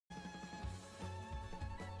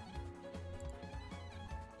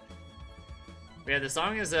Yeah, the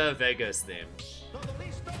song is a Vegas theme.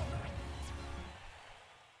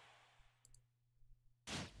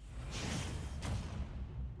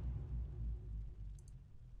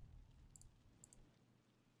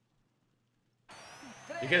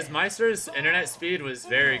 Because Meister's internet speed was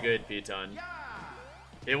very good, Piton.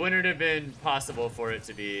 It wouldn't have been possible for it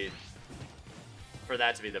to be... for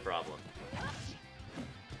that to be the problem.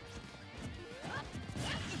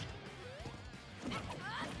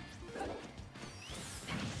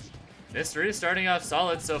 Mystery starting off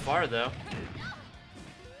solid so far, though.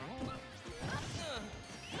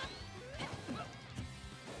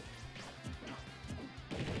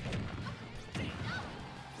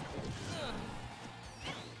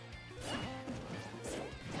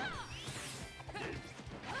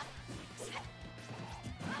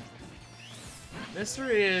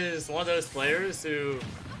 Mystery is one of those players who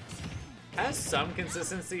has some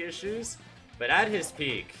consistency issues, but at his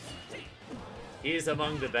peak, he's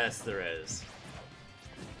among the best there is.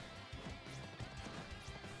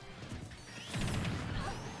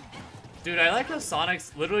 Dude, I like how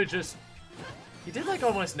Sonix literally just... he did like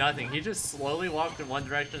almost nothing. He just slowly walked in one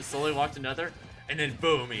direction, slowly walked another, and then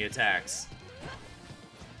boom, he attacks.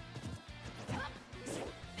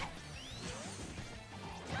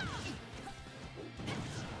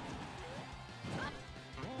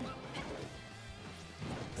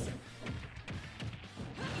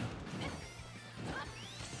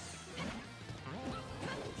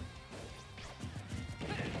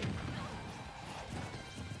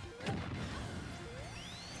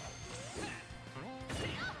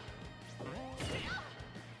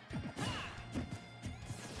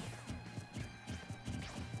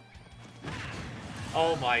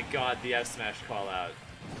 Oh my god, the F smash call out.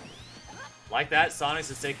 Like that, Sonix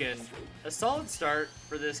has taken a solid start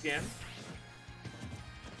for this game.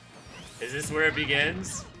 Is this where it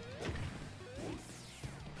begins?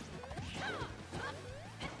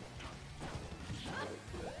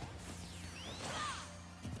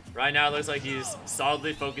 Right now it looks like he's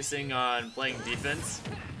solidly focusing on playing defense,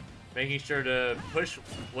 making sure to push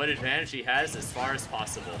what advantage he has as far as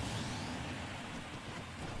possible.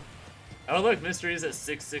 Oh look, Mystery is at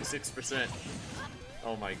 666%.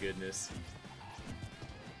 Oh my goodness.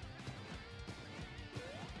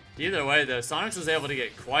 Either way though, Sonix was able to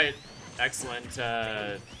get quite excellent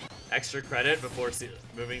extra credit before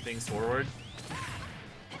moving things forward.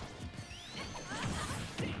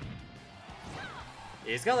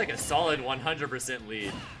 He's got like a solid 100%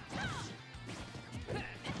 lead.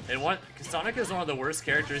 And Sonic is one of the worst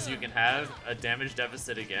characters you can have a damage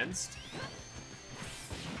deficit against.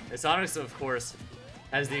 And Sonix, of course,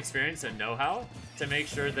 has the experience and know-how to make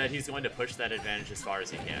sure that he's going to push that advantage as far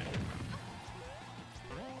as he can.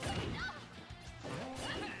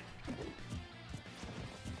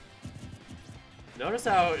 Notice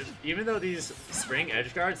how, even though these spring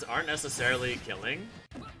edge guards aren't necessarily killing,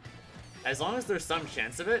 as long as there's some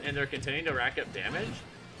chance of it and they're continuing to rack up damage,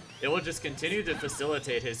 it will just continue to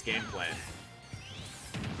facilitate his game plan.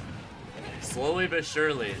 Slowly but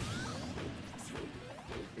surely,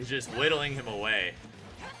 he's just whittling him away.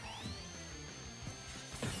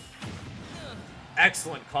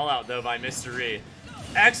 Excellent call out though by Mystery.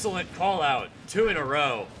 Excellent call out, 2 in a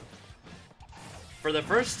row. For the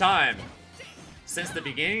first time since the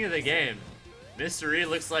beginning of the game, Mystery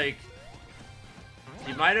looks like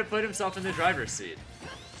he might have put himself in the driver's seat.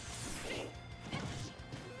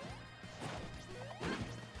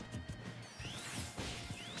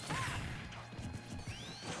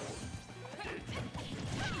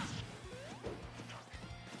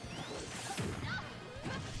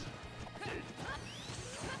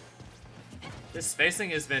 His spacing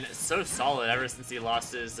has been so solid ever since he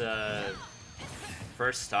lost his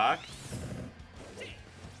first stock.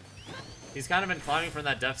 He's kind of been climbing from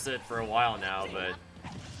that deficit for a while now, but...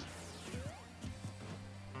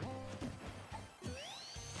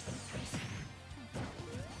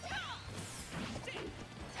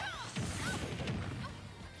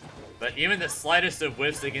 But even the slightest of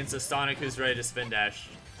whiffs against a Sonic who's ready to spin dash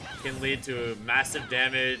can lead to massive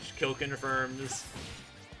damage, kill confirms,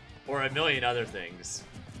 or a million other things.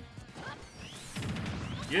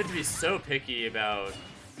 You have to be so picky about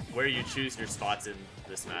where you choose your spots in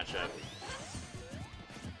this matchup.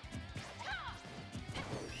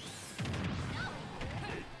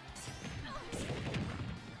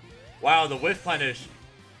 Wow, the whiff punish.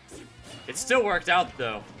 It still worked out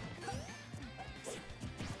though.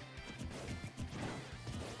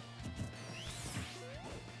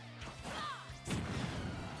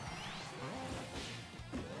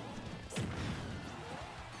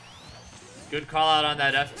 Good call out on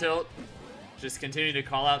that F tilt. Just continue to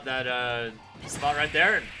call out that Spot right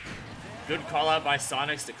there. And good call out by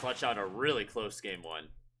Sonix to clutch out a really close game one.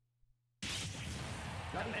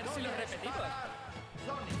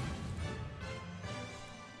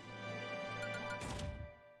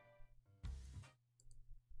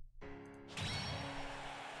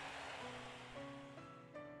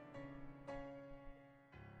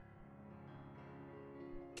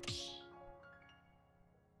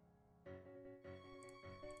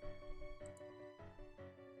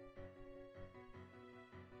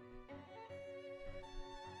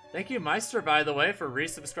 Thank you, Meister, by the way, for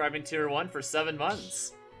resubscribing Tier 1 for 7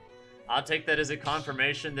 months. I'll take that as a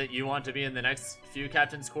confirmation that you want to be in the next few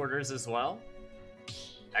Captain's Quarters as well.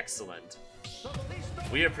 Excellent.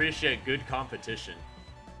 We appreciate good competition.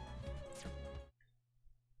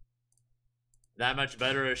 That much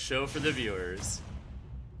better a show for the viewers.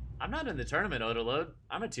 I'm not in the tournament, Odoload.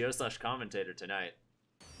 I'm a TO/commentator tonight.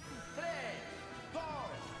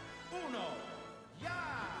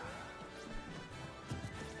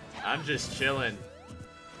 I'm just chilling.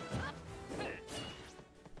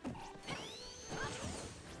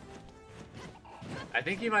 I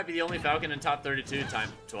think you might be the only Falcon in top 32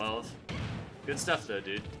 time 12. Good stuff though,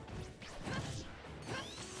 dude.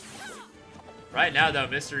 Right now though,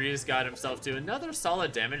 Mr. E's got himself to another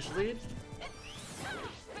solid damage lead.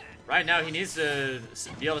 Right now he needs to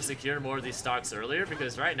be able to secure more of these stocks earlier,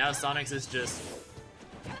 because right now Sonix is just...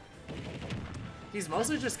 he's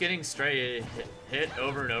mostly just getting straight hit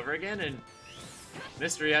over and over again, and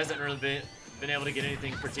Mr. E hasn't really been able to get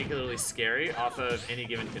anything particularly scary off of any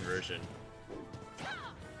given conversion.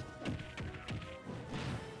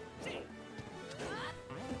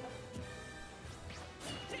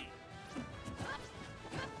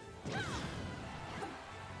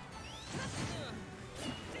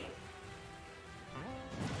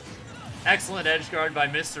 Excellent edge guard by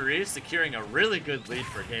Mr. E, securing a really good lead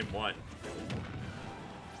for game one.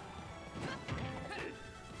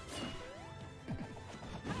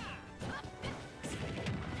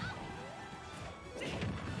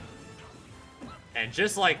 And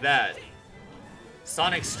just like that,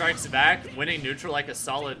 Sonix strikes back, winning neutral like a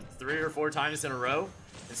solid 3 or 4 times in a row,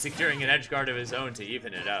 and securing an edge guard of his own to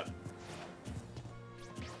even it up.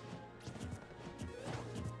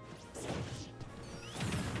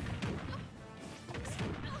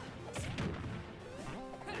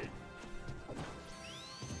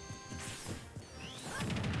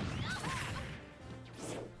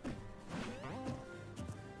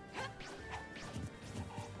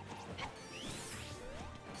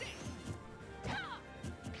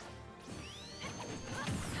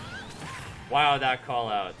 Wow, that call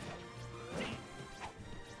out.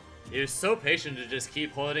 He was so patient to just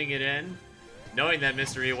keep holding it in, knowing that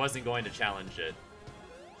Mr. E wasn't going to challenge it.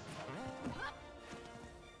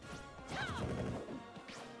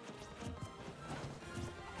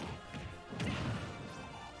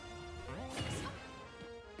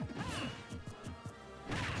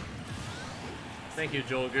 Thank you,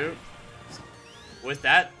 Jolgu. With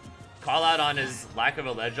that call out on his lack of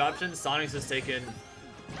a ledge option, Sonix has taken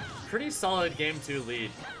pretty solid game 2 lead.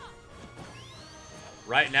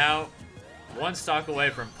 Right now, 1 stock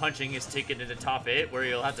away from punching his ticket into top 8, where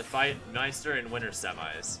he'll have to fight Meister in winter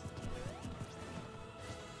semis.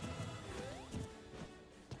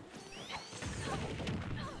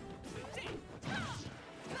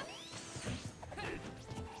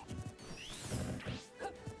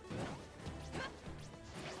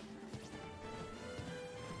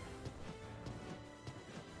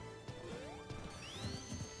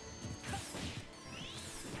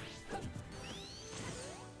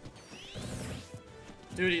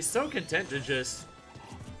 Dude, he's so content to just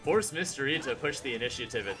force Mr. E to push the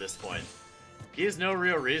initiative at this point. He has no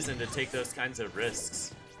real reason to take those kinds of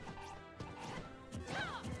risks.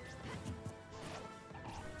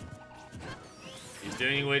 He's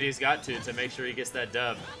doing what he's got to make sure he gets that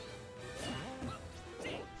dub.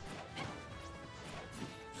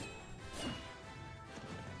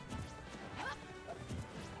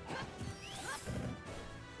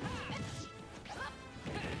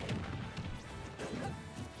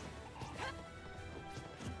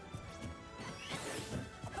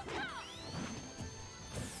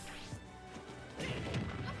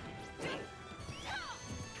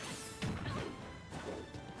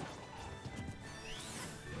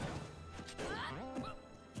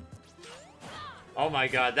 Oh my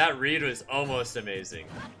god, that read was almost amazing.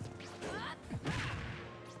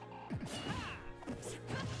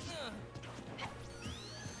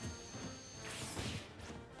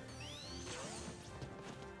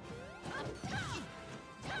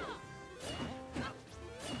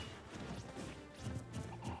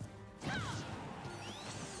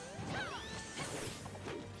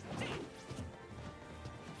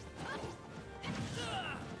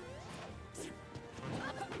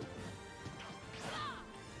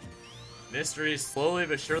 Mystery's slowly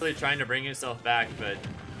but surely trying to bring himself back, but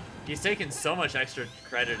he's taking so much extra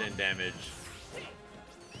credit and damage.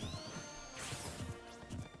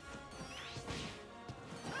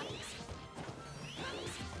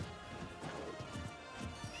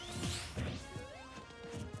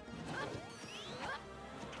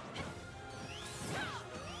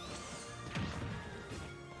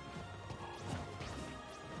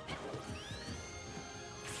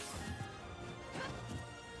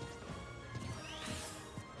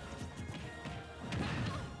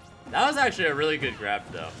 That was actually a really good grab,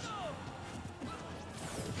 though.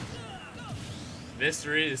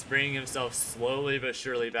 Mystery is bringing himself slowly but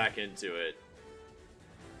surely back into it.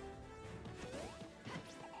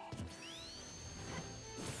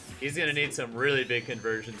 He's gonna need some really big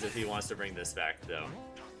conversions if he wants to bring this back, though.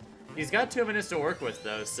 He's got 2 minutes to work with,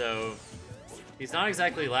 though, so he's not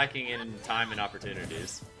exactly lacking in time and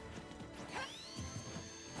opportunities.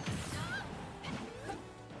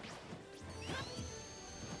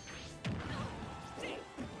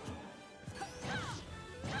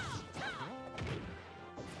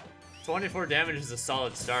 .24 damage is a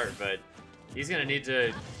solid start, but he's gonna need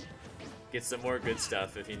to get some more good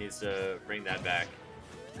stuff if he needs to bring that back.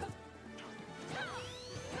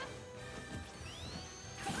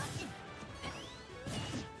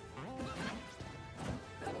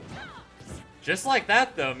 Just like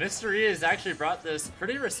that, though, Mr. E has actually brought this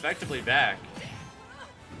pretty respectably back.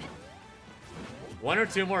 1 or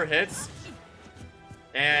 2 more hits,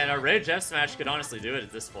 and a Rage F Smash could honestly do it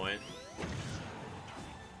at this point.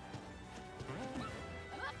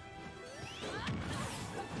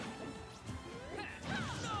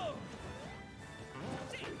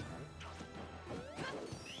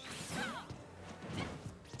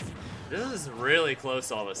 This is really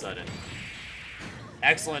close all of a sudden.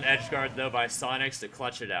 Excellent edge guard, though, by Sonix to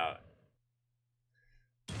clutch it out.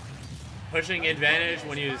 Pushing advantage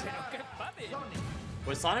when he was...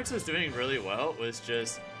 What Sonix was doing really well was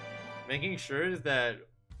just making sure that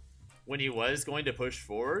when he was going to push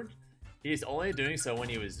forward, he's only doing so when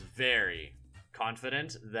he was very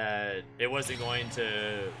confident that it wasn't going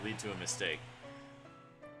to lead to a mistake.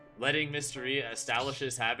 Letting Mr. E establish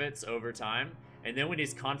his habits over time, and then when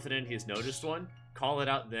he's confident he's noticed one, call it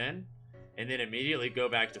out then, and then immediately go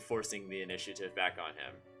back to forcing the initiative back on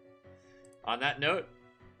him. On that note,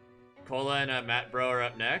 Cola and Matt Bro are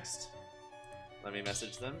up next. Let me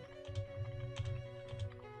message them.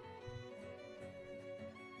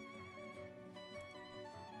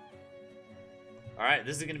 Alright,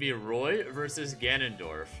 this is going to be Roy versus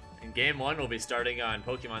Ganondorf. And game 1 will be starting on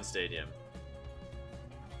Pokemon Stadium.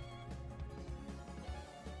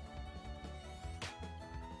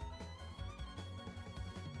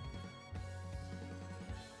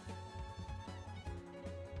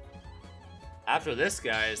 After this,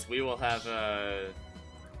 guys, we will have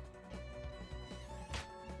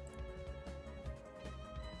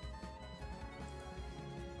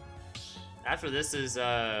after this is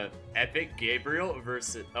Epic Gabriel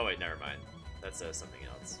versus... Oh wait, never mind. That's something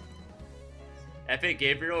else. Epic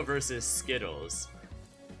Gabriel versus Skittles.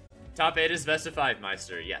 Top 8 is best of 5,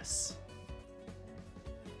 Meister. Yes.